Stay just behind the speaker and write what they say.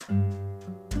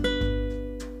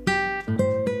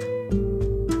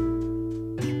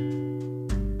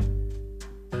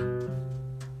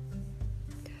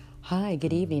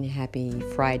good evening. Happy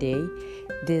Friday.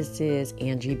 This is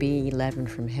Angie B. 11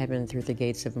 from Heaven Through the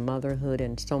Gates of Motherhood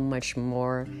and so much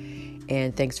more.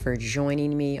 And thanks for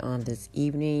joining me on this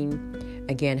evening.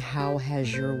 Again, how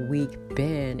has your week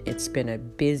been? It's been a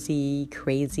busy,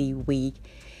 crazy week.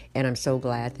 And I'm so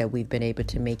glad that we've been able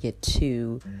to make it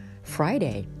to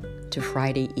Friday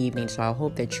evening. So I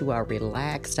hope that you are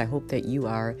relaxed. I hope that you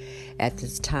are at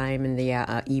this time in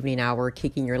the evening hour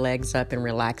kicking your legs up and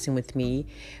relaxing with me.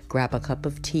 Grab a cup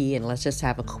of tea and let's just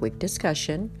have a quick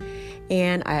discussion.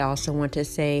 And I also want to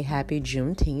say happy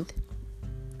Juneteenth.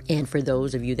 And for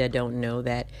those of you that don't know,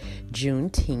 that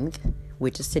Juneteenth,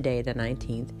 which is today, the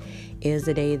 19th, is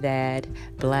the day that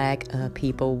Black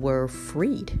people were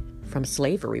freed from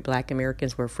slavery. Black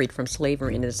Americans were freed from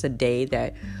slavery, and it's a day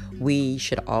that we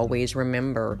should always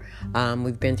remember.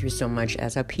 We've been through so much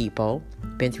as a people,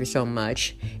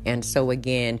 and so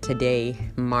again, today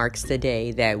marks the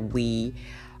day that we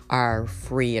are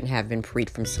free and have been freed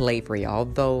from slavery,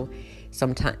 although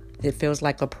sometimes it feels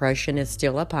like oppression is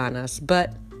still upon us,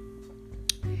 but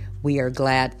we are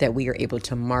glad that we are able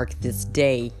to mark this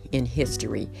day in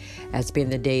history as being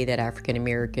the day that African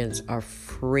Americans are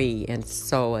free. And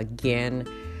so again,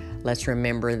 let's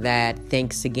remember that.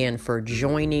 Thanks again for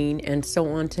joining. And so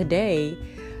on today,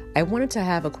 I wanted to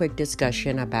have a quick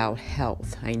discussion about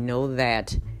health. I know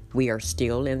that we are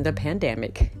still in the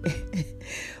pandemic.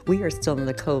 We are still in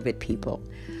the COVID, people.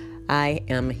 I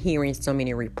am hearing so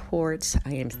many reports.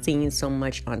 I am seeing so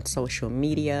much on social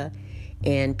media.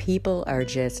 And people are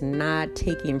just not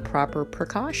taking proper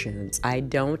precautions. I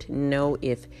don't know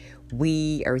if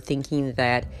we are thinking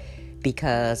that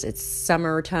because it's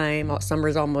summertime,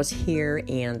 summer's almost here,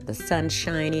 and the sun's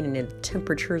shining and the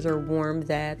temperatures are warm,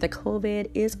 that the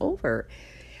COVID is over.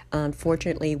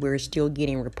 Unfortunately, we're still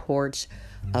getting reports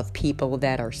of people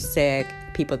that are sick,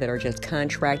 people that are just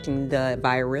contracting the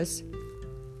virus.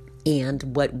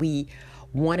 And what we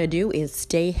want to do is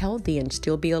stay healthy and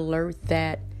still be alert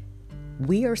that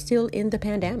we are still in the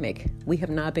pandemic. We have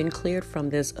not been cleared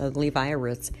from this ugly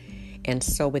virus. And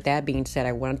so with that being said,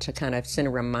 I want to kind of send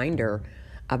a reminder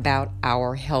about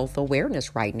our health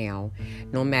awareness right now.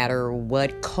 No matter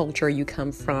what culture you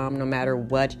come from, no matter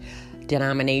what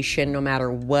denomination, no matter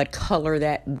what color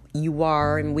that you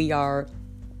are and we are,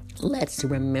 let's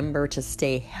remember to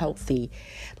stay healthy.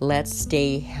 Let's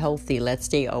stay healthy. Let's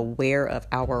stay aware of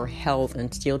our health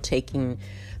and still taking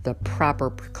the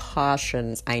proper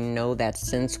precautions. I know that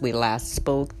since we last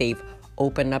spoke, they've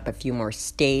opened up a few more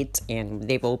states and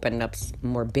they've opened up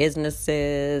more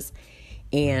businesses.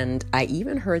 And I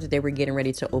even heard that they were getting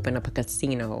ready to open up a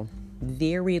casino.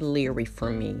 Very leery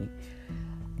for me.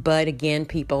 But again,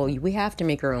 people, we have to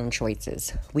make our own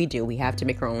choices. We do. We have to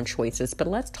make our own choices. But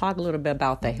let's talk a little bit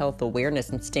about the health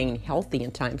awareness and staying healthy in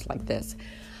times like this.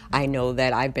 I know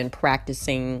that I've been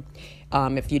practicing.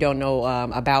 If you don't know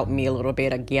about me a little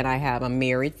bit, again, I'm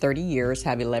married 30 years,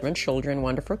 have 11 children,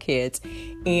 wonderful kids.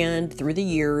 And through the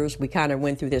years, we kind of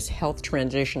went through this health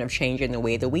transition of changing the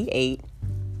way that we ate,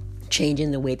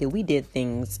 changing the way that we did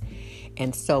things.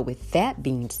 And so with that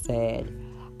being said,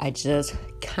 I just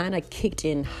kind of kicked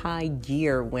in high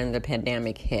gear when the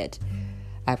pandemic hit.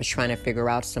 I was trying to figure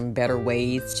out some better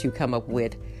ways to come up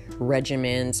with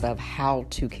regimens of how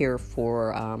to care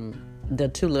for the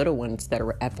two little ones that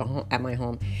are at my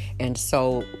home. And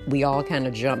so we all kind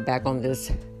of jumped back on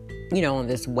this, on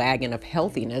this wagon of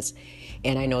healthiness.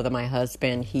 And I know that my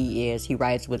husband, he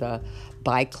rides with a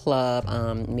bike club,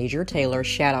 Major Taylor.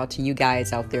 Shout out to you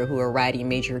guys out there who are riding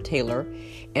Major Taylor.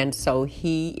 And so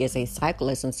he is a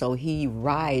cyclist, and so he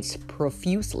rides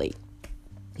profusely.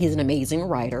 He's an amazing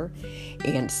rider.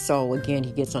 And so again,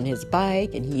 he gets on his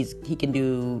bike and he can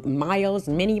do miles,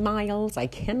 many miles. I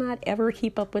cannot ever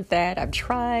keep up with that. I've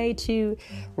tried to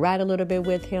ride a little bit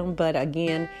with him, but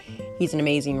again, he's an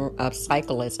amazing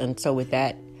cyclist. And so with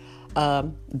that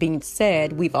being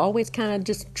said, we've always kind of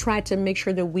just tried to make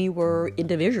sure that we were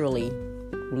individually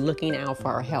looking out for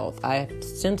our health. I've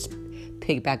since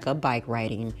picked back up bike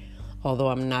riding. Although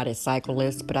I'm not a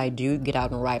cyclist, but I do get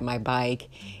out and ride my bike,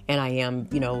 and I am,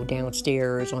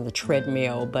 downstairs on the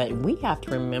treadmill. But we have to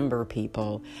remember,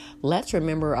 people, let's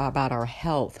remember about our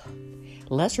health.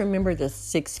 Let's remember the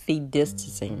 6 feet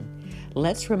distancing.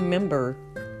 Let's remember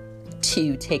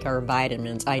to take our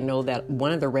vitamins. I know that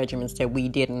one of the regimens that we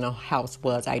did in the house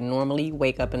was I normally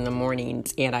wake up in the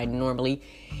mornings and I normally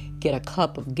get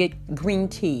green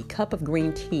tea.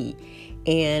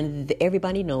 And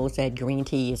everybody knows that green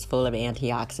tea is full of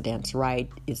antioxidants, right?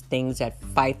 It's things that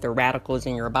fight the radicals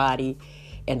in your body.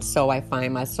 And so I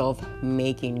find myself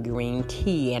making green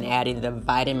tea and adding the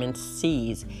vitamin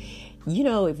C's.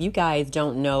 If you guys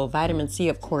don't know, vitamin C,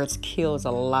 of course, kills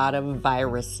a lot of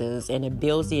viruses and it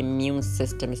builds the immune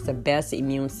system. It's the best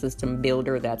immune system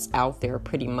builder that's out there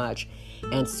pretty much.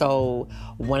 And so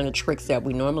one of the tricks that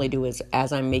we normally do is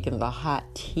as I'm making the hot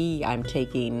tea, I'm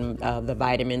taking the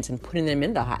vitamins and putting them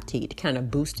in the hot tea to kind of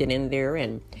boost it in there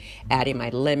and adding my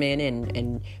lemon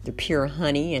and the pure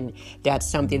honey. And that's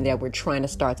something that we're trying to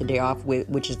start the day off with,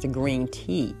 which is the green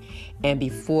tea. And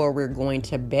before we're going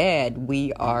to bed,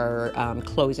 we are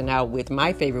closing out with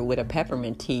my favorite, with a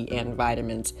peppermint tea and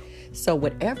vitamins. So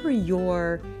whatever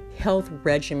your health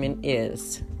regimen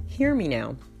is, hear me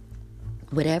now.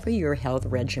 Whatever your health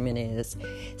regimen is,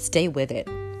 stay with it.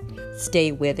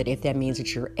 Stay with it. If that means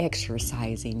that you're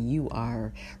exercising, you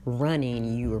are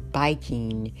running, you're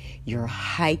biking, you're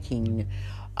hiking,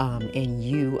 and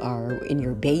you are in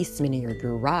your basement, in your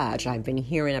garage. I've been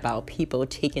hearing about people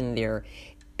taking their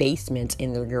basements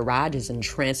in their garages and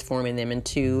transforming them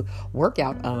into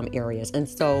workout areas. And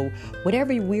so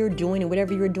whatever we're doing and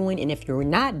whatever you're doing, and if you're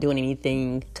not doing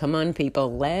anything, come on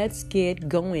people, let's get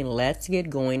going. Let's get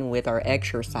going with our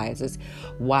exercises,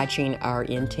 watching our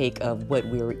intake of what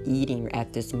we're eating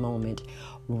at this moment,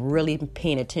 really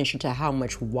paying attention to how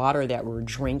much water that we're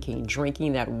drinking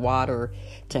that water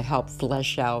to help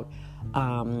flush out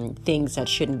things that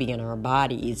shouldn't be in our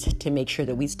bodies, to make sure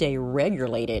that we stay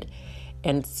regulated.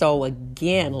 And so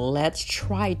again, let's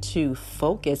try to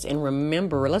focus and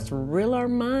remember, let's reel our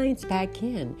minds back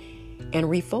in and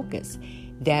refocus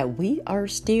that we are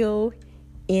still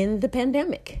in the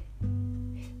pandemic.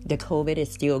 The COVID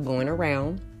is still going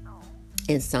around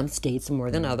in some states more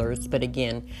than others. But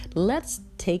again, let's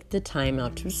take the time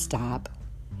out to stop,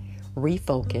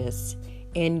 refocus,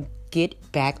 and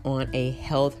get back on a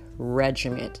health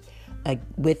regimen.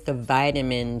 With the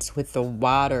vitamins, with the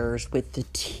waters, with the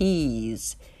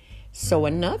teas. So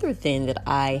another thing that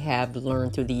I have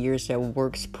learned through the years that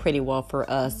works pretty well for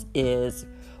us is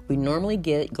we normally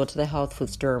go to the health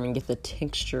food store and get the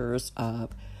tinctures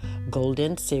of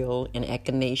golden seal and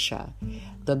echinacea.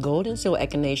 The golden seal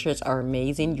echinaceas are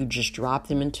amazing. You just drop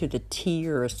them into the tea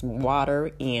or some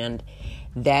water, and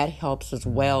that helps as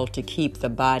well to keep the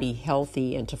body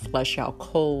healthy and to flush out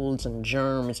colds and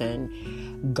germs.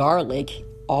 And garlic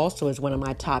also is one of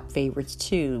my top favorites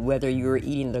too, whether you're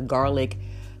eating the garlic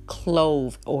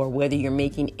clove or whether you're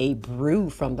making a brew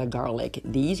from the garlic.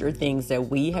 These are things that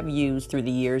we have used through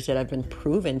the years that have been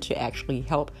proven to actually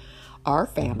help our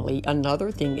family. Another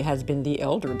thing has been the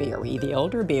elderberry. The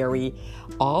elderberry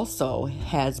also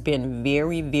has been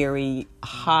very, very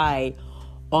high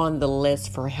on the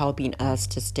list for helping us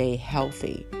to stay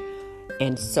healthy.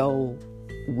 And so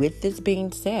with this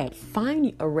being said,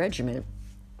 find a regimen.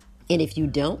 And if you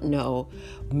don't know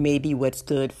maybe what's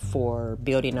good for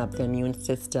building up the immune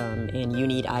system and you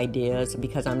need ideas,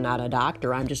 because I'm not a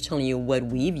doctor, I'm just telling you what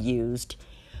we've used.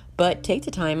 But take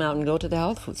the time out and go to the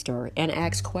health food store and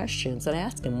ask questions and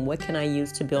ask them, what can I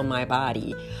use to build my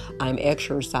body? I'm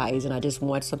exercising. I just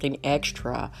want something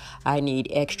extra. I need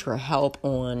extra help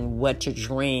on what to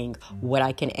drink, what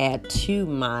I can add to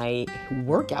my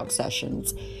workout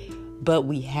sessions. But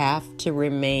we have to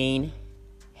remain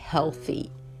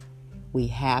healthy. We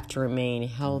have to remain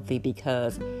healthy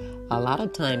because a lot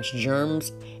of times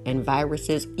germs and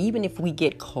viruses, even if we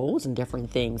get colds and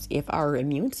different things, if our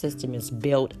immune system is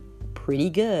built pretty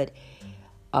good,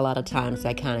 a lot of times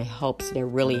that kind of helps. That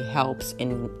really helps.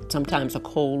 And sometimes a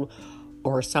cold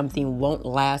or something won't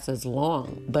last as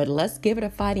long. But let's give it a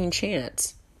fighting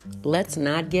chance. Let's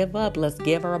not give up. Let's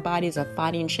give our bodies a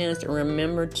fighting chance and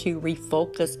remember to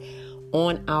refocus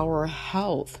on our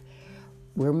health.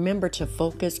 Remember to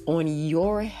focus on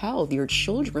your health, your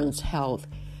children's health.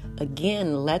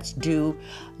 Again, let's do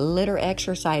little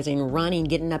exercising, running,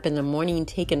 getting up in the morning,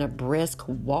 taking a brisk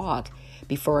walk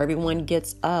before everyone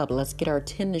gets up. Let's get our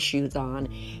tennis shoes on,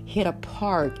 hit a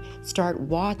park, start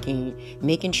walking,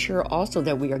 making sure also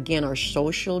that we, again, are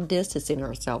social distancing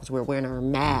ourselves. We're wearing our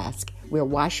mask, we're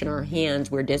washing our hands,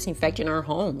 we're disinfecting our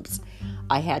homes.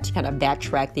 I had to kind of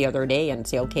backtrack the other day and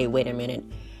say, okay, wait a minute.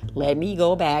 Let me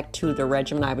go back to the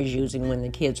regimen I was using when the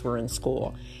kids were in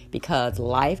school, because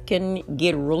life can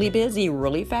get really busy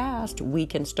really fast. We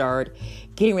can start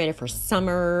getting ready for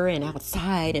summer and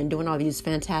outside and doing all these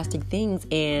fantastic things.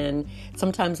 And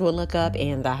sometimes we'll look up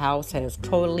and the house has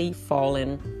totally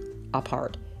fallen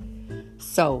apart.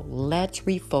 So let's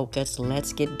refocus.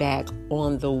 Let's get back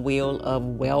on the wheel of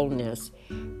wellness.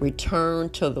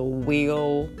 Return to the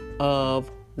wheel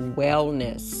of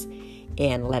wellness.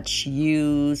 And let's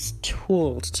use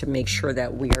tools to make sure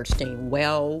that we are staying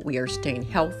well, we are staying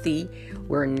healthy,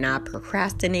 we're not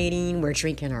procrastinating, we're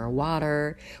drinking our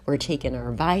water, we're taking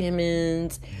our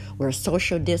vitamins, we're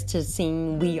social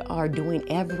distancing, we are doing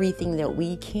everything that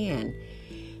we can.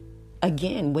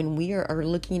 Again, when we are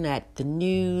looking at the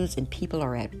news and people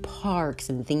are at parks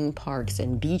and theme parks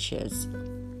and beaches,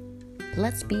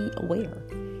 let's be aware.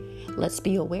 Let's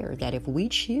be aware that if we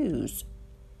choose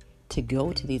to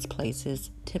go to these places,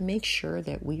 to make sure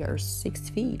that we are 6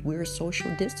 feet, we're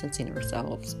social distancing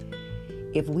ourselves.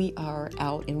 If we are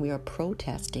out and we are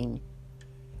protesting,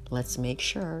 let's make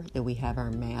sure that we have our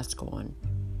mask on.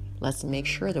 Let's make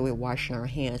sure that we're washing our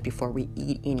hands before we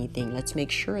eat anything. Let's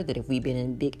make sure that if we've been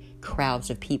in big crowds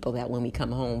of people, that when we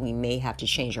come home, we may have to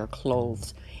change our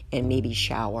clothes and maybe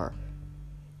shower.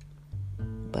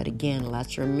 But again,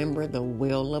 let's remember the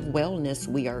will of wellness.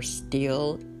 We are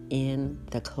still in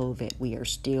the COVID. We are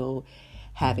still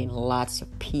having lots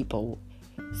of people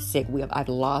sick. I've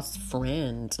lost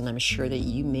friends, and I'm sure that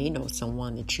you may know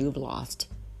someone that you've lost.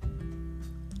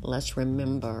 Let's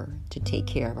remember to take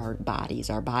care of our bodies.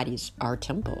 Our bodies are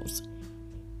temples,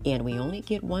 and we only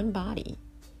get one body.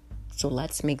 So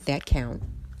let's make that count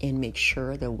and make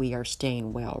sure that we are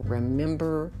staying well.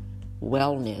 Remember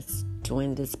wellness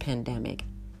during this pandemic.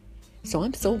 So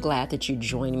I'm so glad that you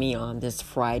joined me on this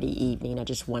Friday evening. I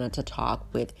just wanted to talk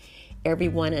with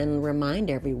everyone and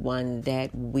remind everyone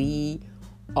that we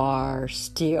are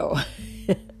still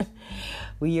in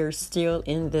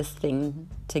this thing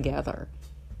together.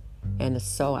 And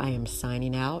so I am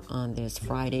signing out on this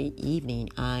Friday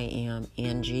evening. I am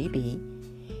Angie B,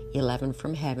 11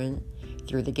 from Heaven,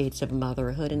 Through the Gates of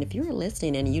Motherhood. And if you're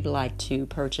listening and you'd like to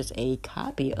purchase a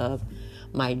copy of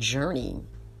my journey,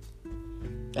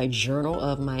 a journal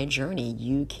of my journey,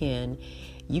 you can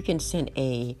send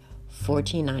a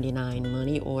 $14.99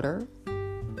 money order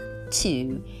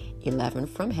to 11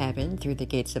 from Heaven, Through the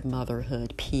Gates of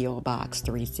Motherhood, P.O. Box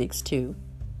 362,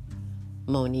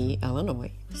 Moni,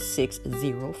 Illinois,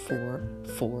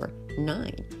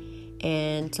 60449.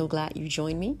 And so glad you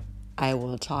joined me. I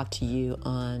will talk to you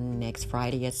on next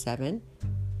Friday at 7.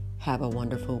 Have a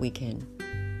wonderful weekend.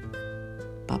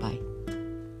 Bye-bye.